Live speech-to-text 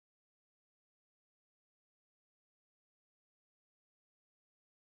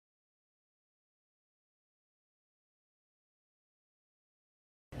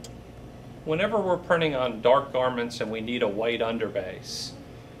Whenever we're printing on dark garments and we need a white underbase,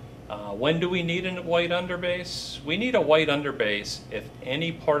 when do we need a white underbase? We need a white underbase if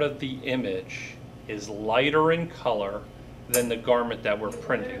any part of the image is lighter in color than the garment that we're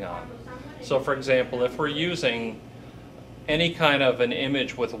printing on. So for example, if we're using any kind of an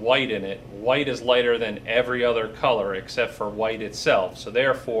image with white in it, white is lighter than every other color except for white itself. So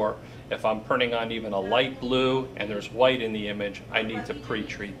therefore, if I'm printing on even a light blue and there's white in the image, I need to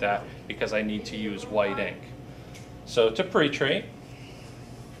pre-treat that because I need to use white ink. So to pre-treat,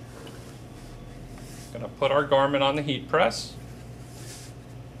 I'm going to put our garment on the heat press.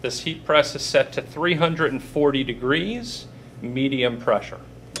 This heat press is set to 340 degrees, medium pressure.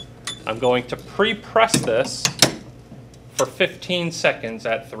 I'm going to pre-press this for 15 seconds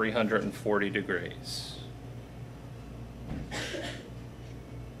at 340 degrees.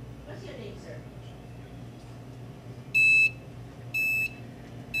 What's your name, sir?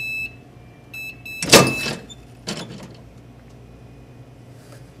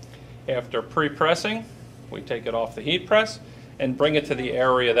 After pre-pressing, we take it off the heat press and bring it to the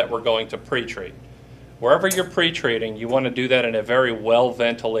area that we're going to pre-treat. Wherever you're pre-treating, you want to do that in a very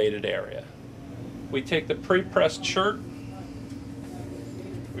well-ventilated area. We take the pre-pressed shirt,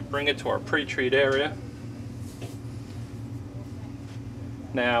 we bring it to our pre-treat area.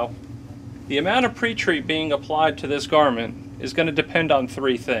 Now, the amount of pre-treat being applied to this garment is going to depend on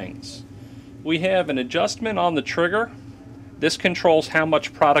three things. We have an adjustment on the trigger. This controls how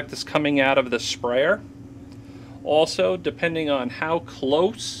much product is coming out of the sprayer. Also, depending on how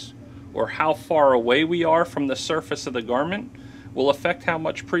close or how far away we are from the surface of the garment will affect how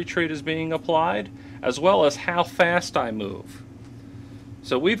much pre-treat is being applied, as well as how fast I move.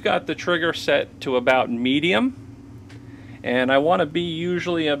 So we've got the trigger set to about medium, and I want to be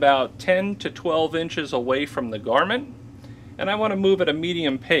usually about 10 to 12 inches away from the garment, and I want to move at a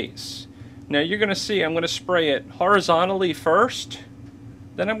medium pace. Now you're going to see I'm going to spray it horizontally first,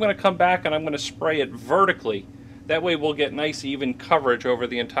 then I'm going to come back and I'm going to spray it vertically. That way we'll get nice even coverage over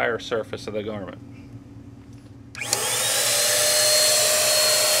the entire surface of the garment.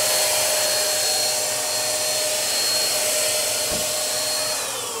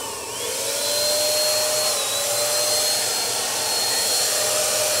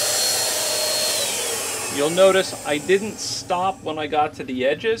 You'll notice I didn't stop when I got to the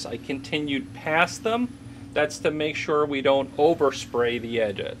edges. I continued past them. That's to make sure we don't overspray the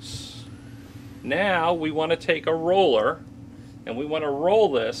edges. Now we want to take a roller and we want to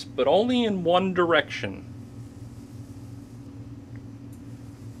roll this, but only in one direction.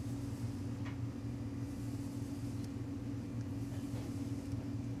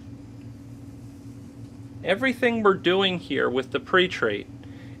 Everything we're doing here with the pre-treat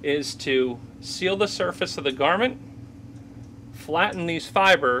is to seal the surface of the garment, flatten these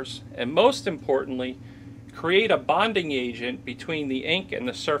fibers, and most importantly, create a bonding agent between the ink and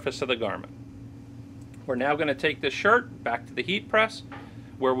the surface of the garment. We're now going to take this shirt back to the heat press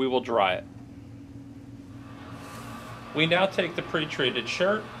where we will dry it. We now take the pre-treated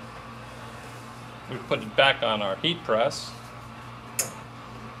shirt, we put it back on our heat press.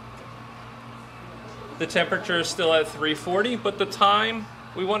 The temperature is still at 340, but the time,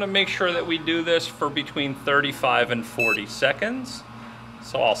 we want to make sure that we do this for between 35 and 40 seconds.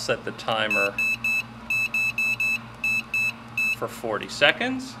 So I'll set the timer for 40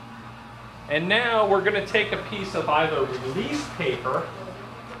 seconds. And now we're going to take a piece of either release paper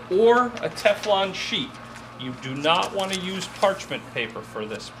or a Teflon sheet. You do not want to use parchment paper for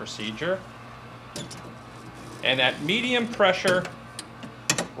this procedure. And at medium pressure,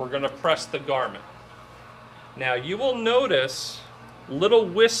 we're going to press the garment. Now you will notice little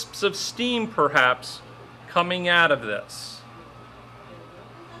wisps of steam perhaps coming out of this.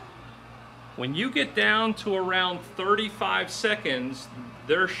 When you get down to around 35 seconds,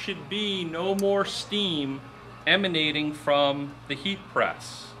 there should be no more steam emanating from the heat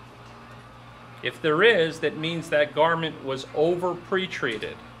press. If there is, that means that garment was over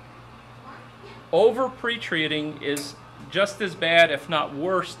pre-treated. Over pre-treating is just as bad, if not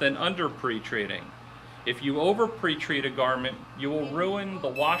worse, than under pre-treating. If you over pre-treat a garment, you will ruin the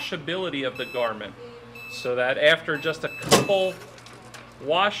washability of the garment, so that after just a couple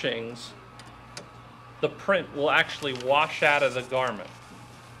washings, the print will actually wash out of the garment.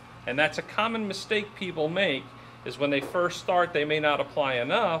 And that's a common mistake people make, is when they first start they may not apply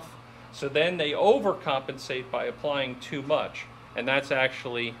enough, so then they overcompensate by applying too much, and that's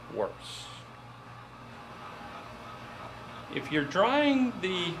actually worse. If you're drying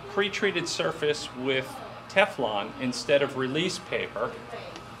the pre-treated surface with Teflon instead of release paper,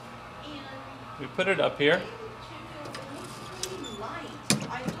 we put it up here.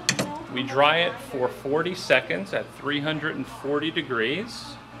 We dry it for 40 seconds at 340 degrees.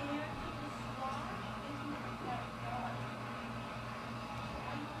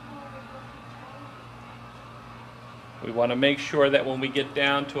 We want to make sure that when we get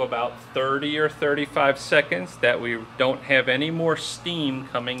down to about 30 or 35 seconds that we don't have any more steam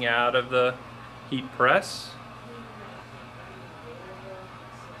coming out of the heat press.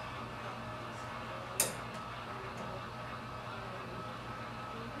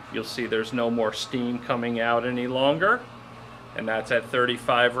 You'll see there's no more steam coming out any longer, and that's at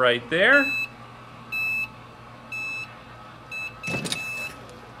 35 right there.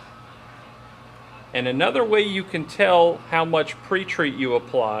 And another way you can tell how much pre-treat you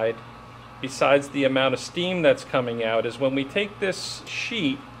applied, besides the amount of steam that's coming out, is when we take this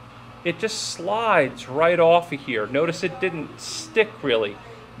sheet, it just slides right off of here. Notice it didn't stick really.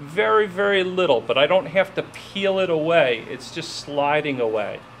 Very, very little, but I don't have to peel it away. It's just sliding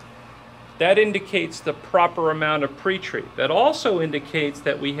away. That indicates the proper amount of pre-treat. That also indicates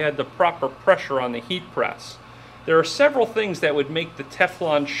that we had the proper pressure on the heat press. There are several things that would make the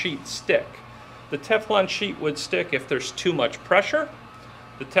Teflon sheet stick. The Teflon sheet would stick if there's too much pressure.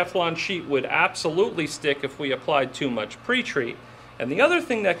 The Teflon sheet would absolutely stick if we applied too much pre-treat. And the other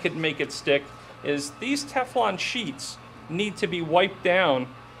thing that could make it stick is these Teflon sheets need to be wiped down,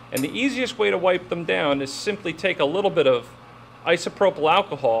 and the easiest way to wipe them down is simply take a little bit of isopropyl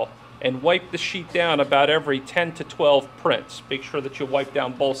alcohol and wipe the sheet down about every 10 to 12 prints. Make sure that you wipe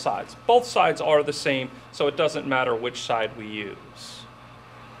down both sides. Both sides are the same, so it doesn't matter which side we use.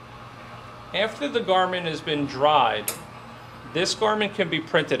 After the garment has been dried, this garment can be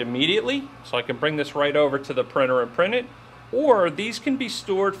printed immediately, so I can bring this right over to the printer and print it, or these can be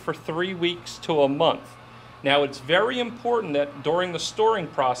stored for 3 weeks to a month. Now, it's very important that during the storing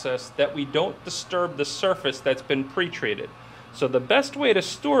process that we don't disturb the surface that's been pre-treated. So the best way to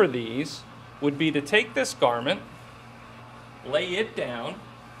store these would be to take this garment, lay it down,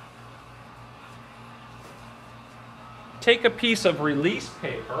 take a piece of release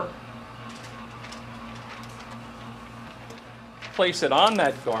paper, place it on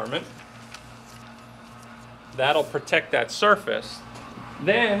that garment. That'll protect that surface.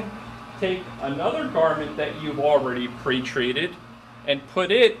 Then take another garment that you've already pre-treated and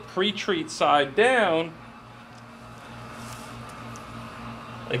put it pre-treat side down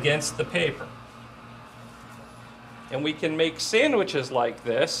against the paper. And we can make sandwiches like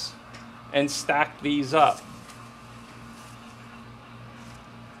this and stack these up.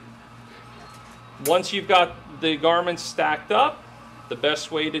 Once you've got the garments stacked up, the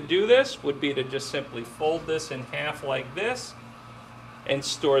best way to do this would be to just simply fold this in half like this and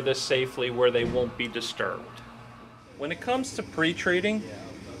store this safely where they won't be disturbed. When it comes to pre-treating,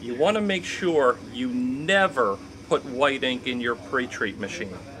 you want to make sure you never put white ink in your pre-treat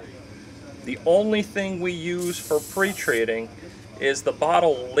machine. The only thing we use for pre-treating is the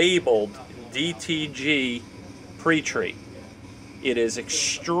bottle labeled DTG pre-treat. It is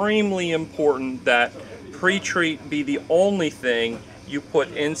extremely important that pre-treat be the only thing you put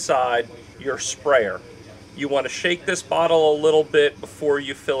inside your sprayer. You want to shake this bottle a little bit before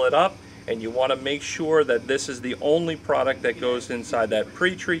you fill it up, and you want to make sure that this is the only product that goes inside that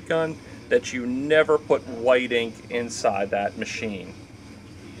pre-treat gun, that you never put white ink inside that machine.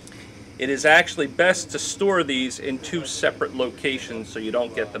 It is actually best to store these in 2 separate locations so you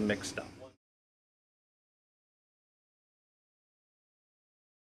don't get them mixed up.